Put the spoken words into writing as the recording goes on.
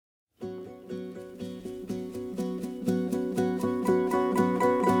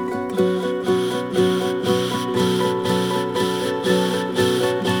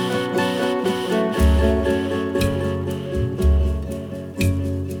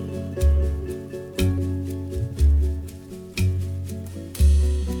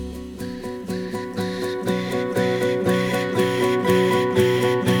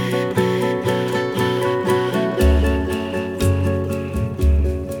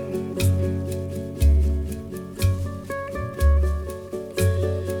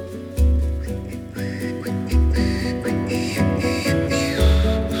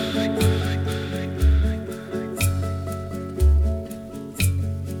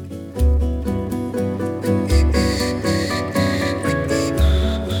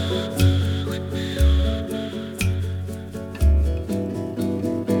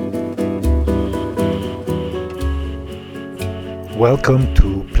Welcome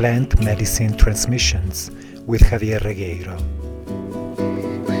to Plant Medicine Transmissions with Javier Regueiro.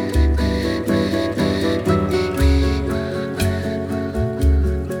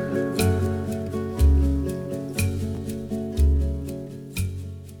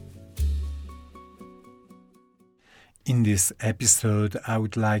 In this episode, I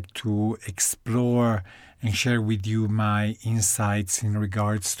would like to explore and share with you my insights in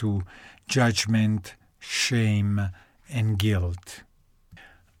regards to judgment, shame, and guilt.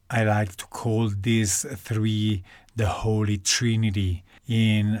 I like to call these three the Holy Trinity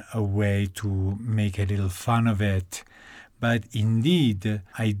in a way to make a little fun of it. But indeed,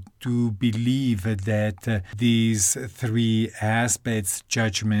 I do believe that these three aspects,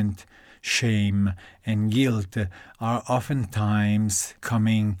 judgment, shame, and guilt, are oftentimes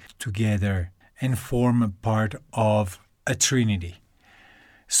coming together and form a part of a trinity.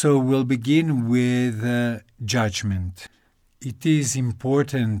 So we'll begin with judgment. It is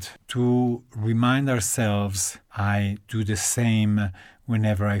important to remind ourselves, I do the same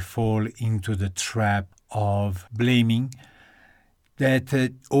whenever I fall into the trap of blaming,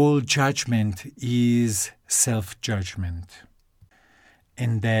 that all judgment is self-judgment.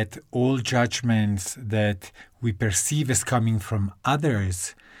 And that all judgments that we perceive as coming from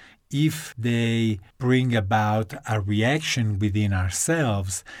others, if they bring about a reaction within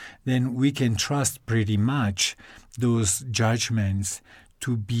ourselves, then we can trust pretty much those judgments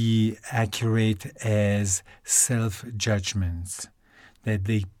to be accurate as self-judgments, that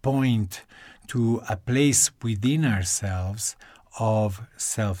they point to a place within ourselves of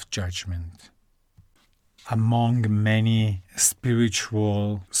self-judgment. Among many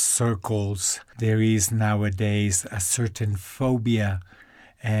spiritual circles, there is nowadays a certain phobia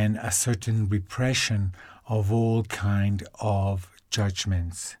and a certain repression of all kind of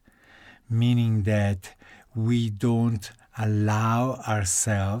judgments, meaning that we don't allow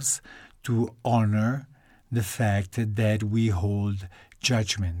ourselves to honor the fact that we hold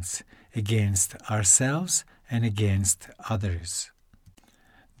judgments against ourselves and against others.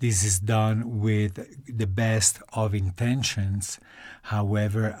 This is done with the best of intentions.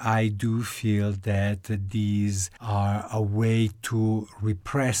 However, I do feel that these are a way to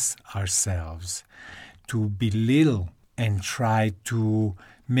repress ourselves, to belittle and try to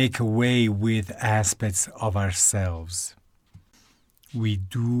make away with aspects of ourselves. We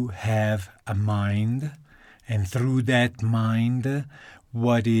do have a mind, and through that mind,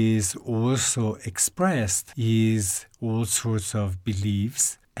 what is also expressed is all sorts of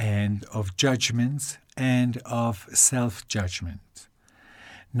beliefs and of judgments and of self-judgment.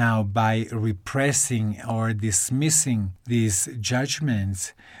 Now, by repressing or dismissing these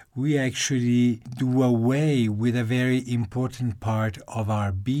judgments, we actually do away with a very important part of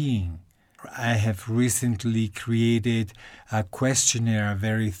our being. I have recently created a questionnaire, a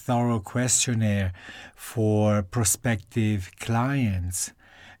very thorough questionnaire for prospective clients.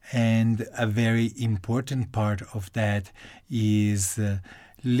 And a very important part of that is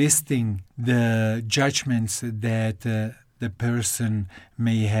listing the judgments that the person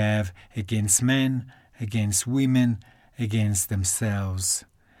may have against men, against women, against themselves.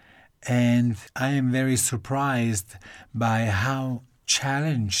 And I am very surprised by how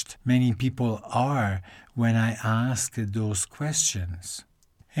challenged many people are when I ask those questions.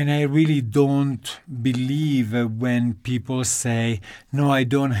 And I really don't believe when people say, no, I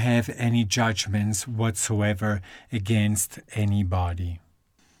don't have any judgments whatsoever against anybody.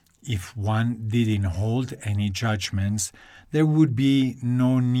 If one didn't hold any judgments, there would be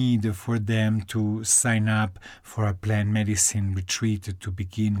no need for them to sign up for a plant medicine retreat to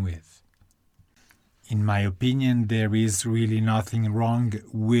begin with. In my opinion, there is really nothing wrong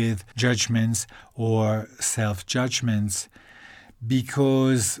with judgments or self-judgments,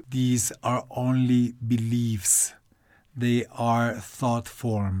 because these are only beliefs. They are thought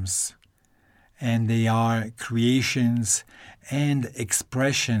forms, and they are creations and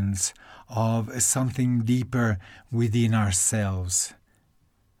expressions of something deeper within ourselves.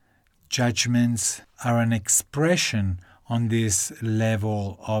 Judgments are an expression on this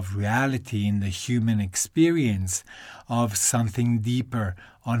level of reality in the human experience of something deeper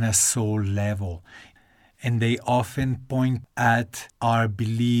on a soul level. And they often point at our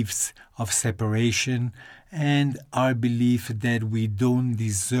beliefs of separation and our belief that we don't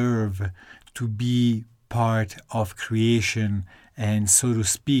deserve to be part of creation and, so to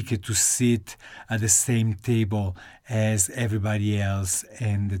speak, to sit at the same table as everybody else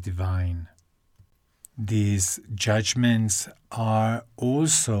and the divine. These judgments are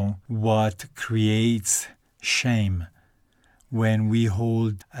also what creates shame. when we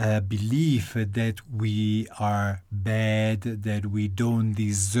hold a belief that we are bad, that we don't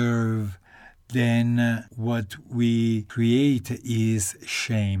deserve, then what we create is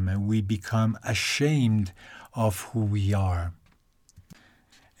shame. We become ashamed of who we are.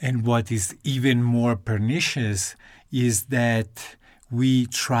 And what is even more pernicious is that we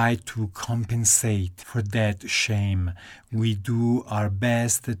try to compensate for that shame. We do our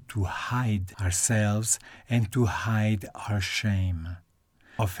best to hide ourselves and to hide our shame.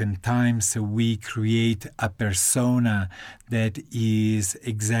 Oftentimes we create a persona that is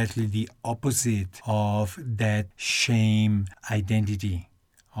exactly the opposite of that shame identity,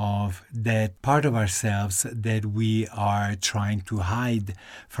 of that part of ourselves that we are trying to hide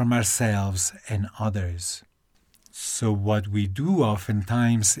from ourselves and others. So what we do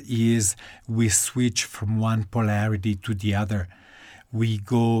oftentimes is we switch from one polarity to the other. We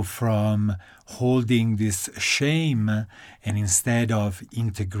go from holding this shame, and instead of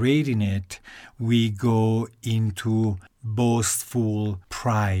integrating it, we go into boastful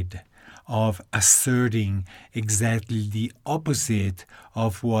pride of asserting exactly the opposite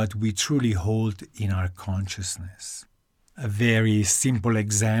of what we truly hold in our consciousness. A very simple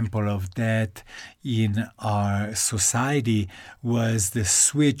example of that in our society was the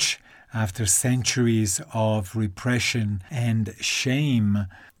switch after centuries of repression and shame.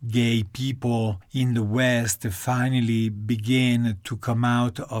 Gay people in the West finally began to come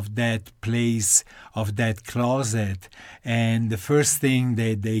out of that place, of that closet, and the first thing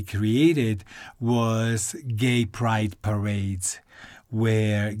that they created was gay pride parades,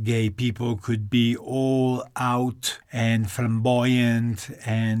 where gay people could be all out and flamboyant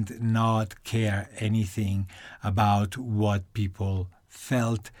and not care anything about what people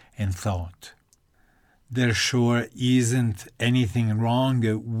felt and thought. There sure isn't anything wrong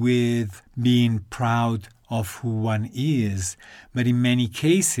with being proud of who one is, but in many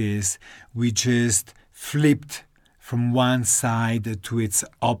cases we just flipped from one side to its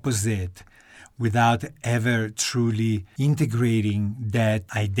opposite without ever truly integrating that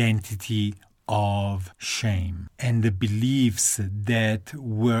identity of shame and the beliefs that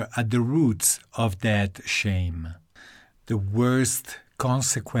were at the roots of that shame. The worst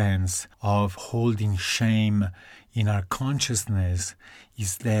consequence of holding shame in our consciousness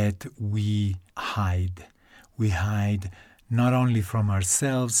is that we hide. We hide not only from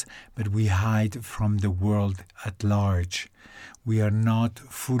ourselves, but we hide from the world at large. We are not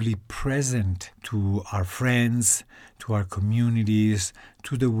fully present to our friends, to our communities,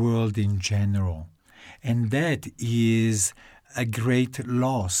 to the world in general. And that is a great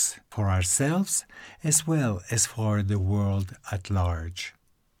loss for ourselves as well as for the world at large.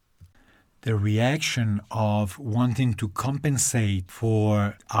 The reaction of wanting to compensate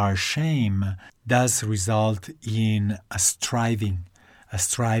for our shame does result in a striving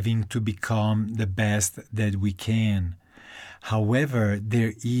to become the best that we can. However,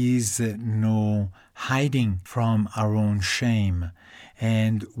 there is no hiding from our own shame.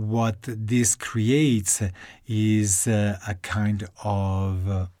 And what this creates is a kind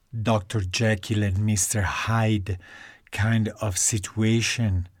of Dr. Jekyll and Mr. Hyde kind of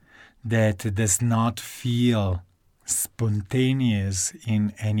situation that does not feel spontaneous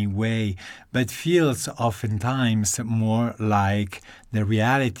in any way, but feels oftentimes more like the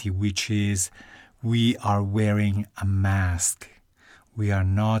reality, which is we are wearing a mask. We are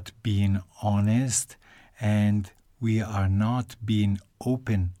not being honest, and we are not being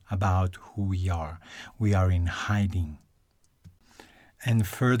open about who we are. We are in hiding. And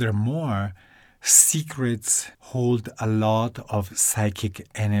furthermore, secrets hold a lot of psychic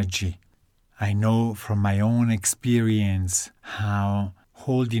energy. I know from my own experience how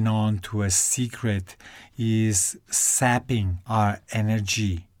holding on to a secret is sapping our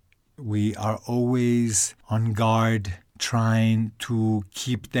energy. We are always on guard, trying to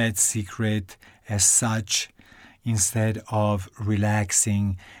keep that secret as such, instead of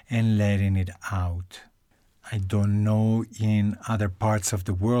relaxing and letting it out. I don't know in other parts of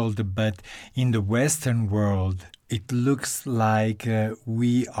the world, but in the Western world, it looks like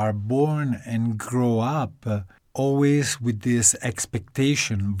we are born and grow up always with this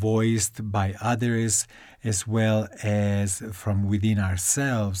expectation voiced by others as well as from within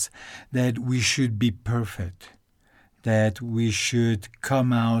ourselves that we should be perfect, that we should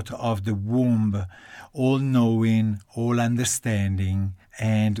come out of the womb all-knowing, all-understanding,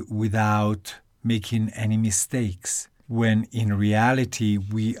 and without making any mistakes, when in reality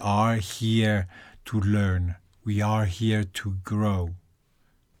we are here to learn, we are here to grow.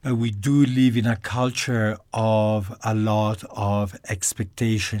 But we do live in a culture of a lot of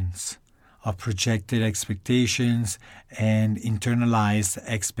expectations, of projected expectations and internalized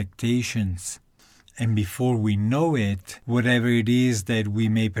expectations. And before we know it, whatever it is that we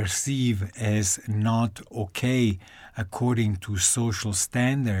may perceive as not okay according to social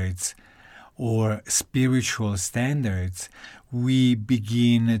standards or spiritual standards, we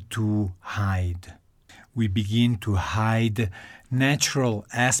begin to hide. We begin to hide natural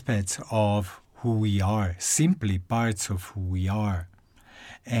aspects of who we are, simply parts of who we are.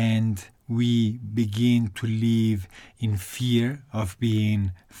 And we begin to live in fear of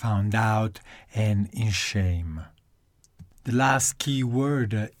being found out and in shame. The last key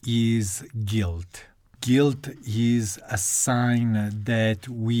word is guilt. Guilt is a sign that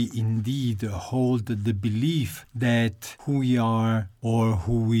we indeed hold the belief that who we are or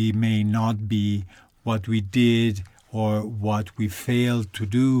who we may not be, what we did or what we failed to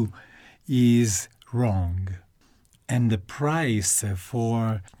do is wrong. And the price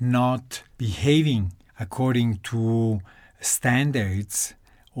for not behaving according to standards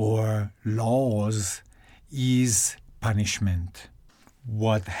or laws is punishment.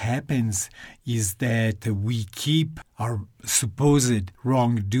 What happens is that we keep our supposed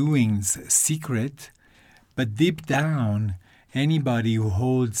wrongdoings secret, but deep down, anybody who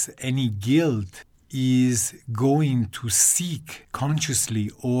holds any guilt is going to seek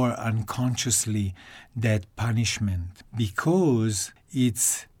consciously or unconsciously that punishment, because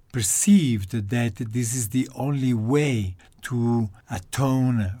it's perceived that this is the only way to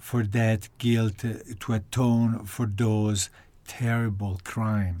atone for that guilt, to atone for those terrible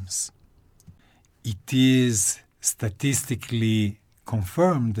crimes. It is statistically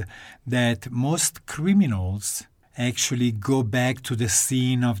confirmed that most criminals actually go back to the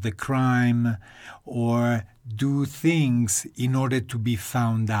scene of the crime or do things in order to be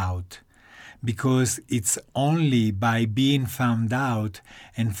found out, because it's only by being found out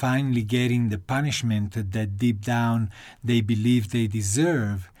and finally getting the punishment that deep down they believe they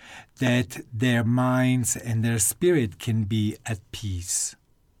deserve that their minds and their spirit can be at peace.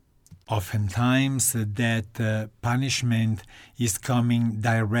 Oftentimes that punishment is coming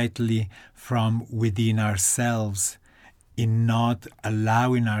directly from within ourselves, in not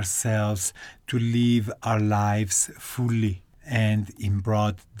allowing ourselves to live our lives fully and in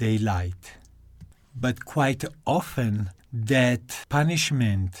broad daylight. But quite often that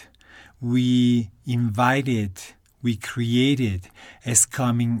punishment we invited, we created as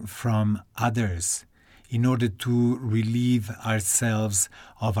coming from others, in order to relieve ourselves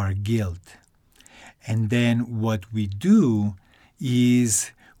of our guilt. And then what we do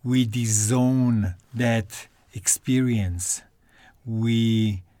is we disown that experience.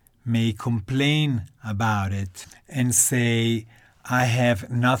 We may complain about it and say, I have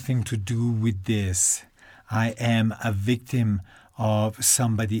nothing to do with this. I am a victim of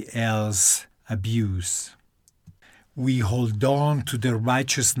somebody else's abuse. We hold on to the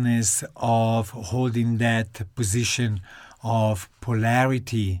righteousness of holding that position of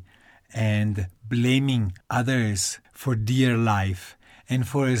polarity and blaming others for dear life and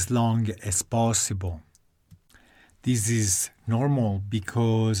for as long as possible. This is normal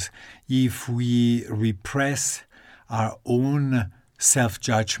because if we repress our own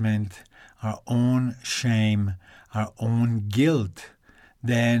self-judgment, our own shame, our own guilt,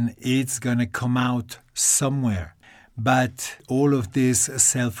 then it's going to come out somewhere. But all of this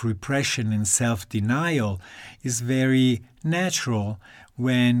self-repression and self-denial is very natural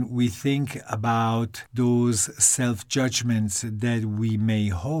when we think about those self-judgments that we may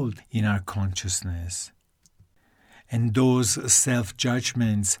hold in our consciousness. And those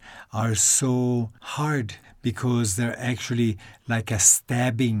self-judgments are so hard because they're actually like a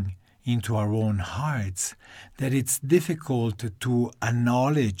stabbing into our own hearts, that it's difficult to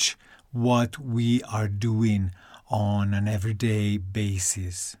acknowledge what we are doing on an everyday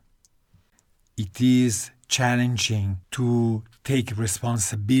basis. It is challenging to take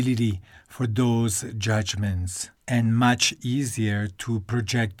responsibility for those judgments and much easier to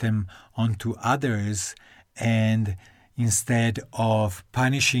project them onto others, and instead of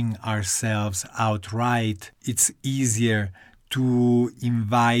punishing ourselves outright, it's easier to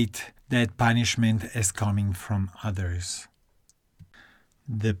invite that punishment as coming from others.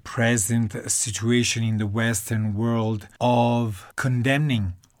 The present situation in the Western world of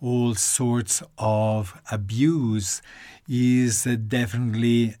condemning all sorts of abuse is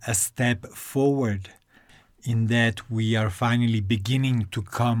definitely a step forward, in that we are finally beginning to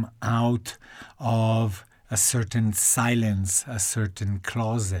come out of a certain silence, a certain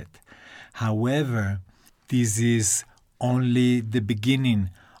closet. However, this is only the beginning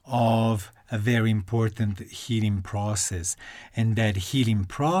of a very important healing process. And that healing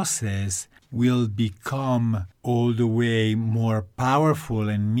process will become all the way more powerful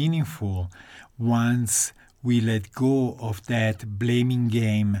and meaningful once we let go of that blaming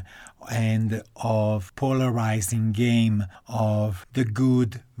game and of polarizing game of the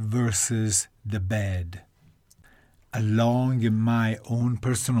good versus the bad. Along my own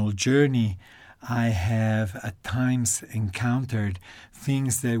personal journey, I have at times encountered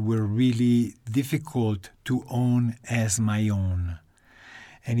things that were really difficult to own as my own.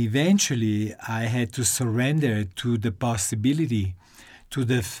 And eventually I had to surrender to the possibility, to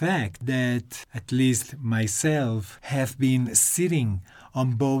the fact that at least myself have been sitting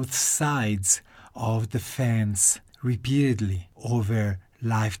on both sides of the fence repeatedly over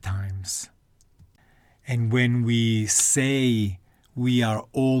lifetimes. And when we say we are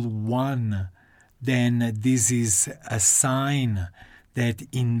all one, then this is a sign that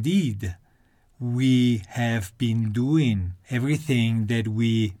indeed we have been doing everything that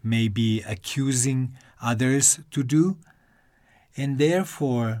we may be accusing others to do. And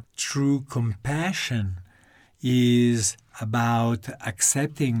therefore, true compassion is about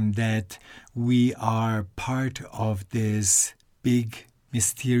accepting that we are part of this big,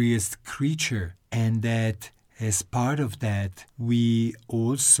 mysterious creature, and that as part of that, we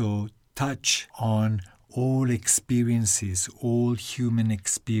also touch on all experiences, all human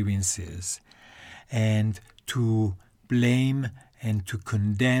experiences, and to blame and to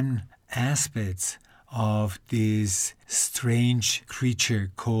condemn aspects of this strange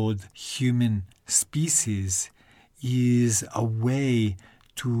creature called human species is a way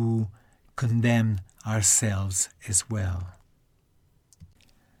to condemn ourselves as well.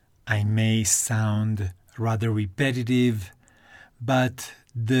 I may sound rather repetitive, but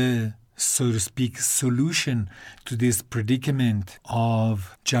the, so to speak, solution to this predicament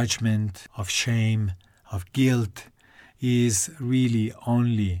of judgment, of shame, of guilt is really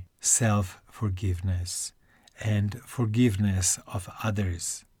only self-forgiveness and forgiveness of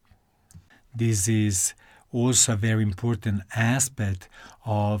others. This is also a very important aspect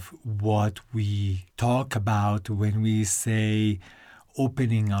of what we talk about when we say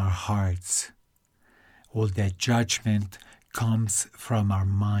opening our hearts. All that judgment comes from our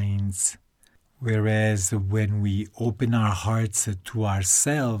minds, whereas when we open our hearts to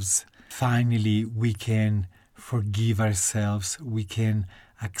ourselves, finally we can forgive ourselves, we can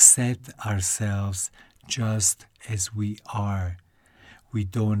accept ourselves just as we are. We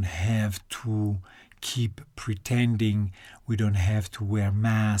don't have to keep pretending, we don't have to wear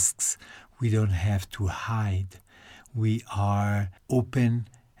masks, we don't have to hide. We are open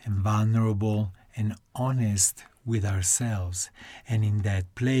and vulnerable and honest with ourselves. And in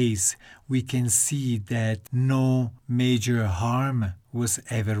that place, we can see that no major harm was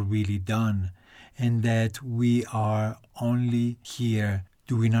ever really done, and that we are only here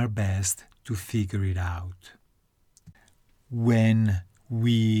doing our best to figure it out. When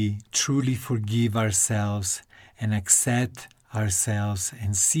we truly forgive ourselves and accept ourselves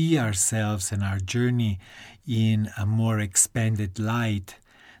and see ourselves and our journey in a more expanded light,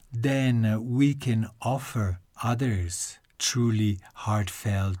 then we can offer others truly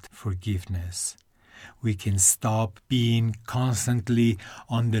heartfelt forgiveness. We can stop being constantly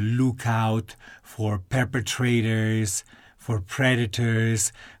on the lookout for perpetrators, for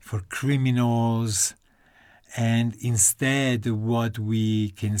predators, for criminals, and instead what we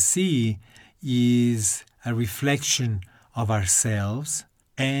can see is a reflection of ourselves.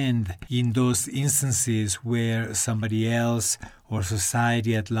 And in those instances where somebody else or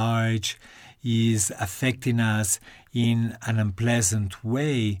society at large is affecting us in an unpleasant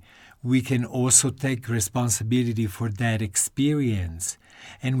way, we can also take responsibility for that experience.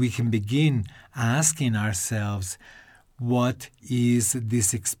 And we can begin asking ourselves, what is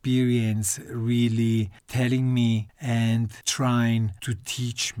this experience really telling me and trying to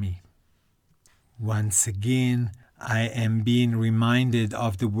teach me? Once again, I am being reminded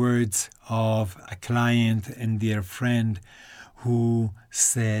of the words of a client and dear friend who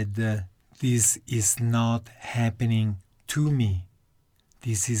said, this is not happening to me.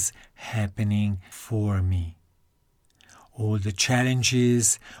 This is happening for me. All the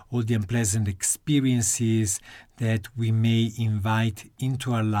challenges, all the unpleasant experiences that we may invite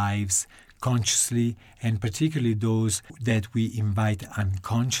into our lives consciously, and particularly those that we invite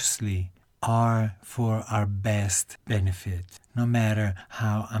unconsciously, are for our best benefit, no matter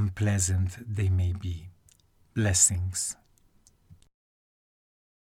how unpleasant they may be. Blessings.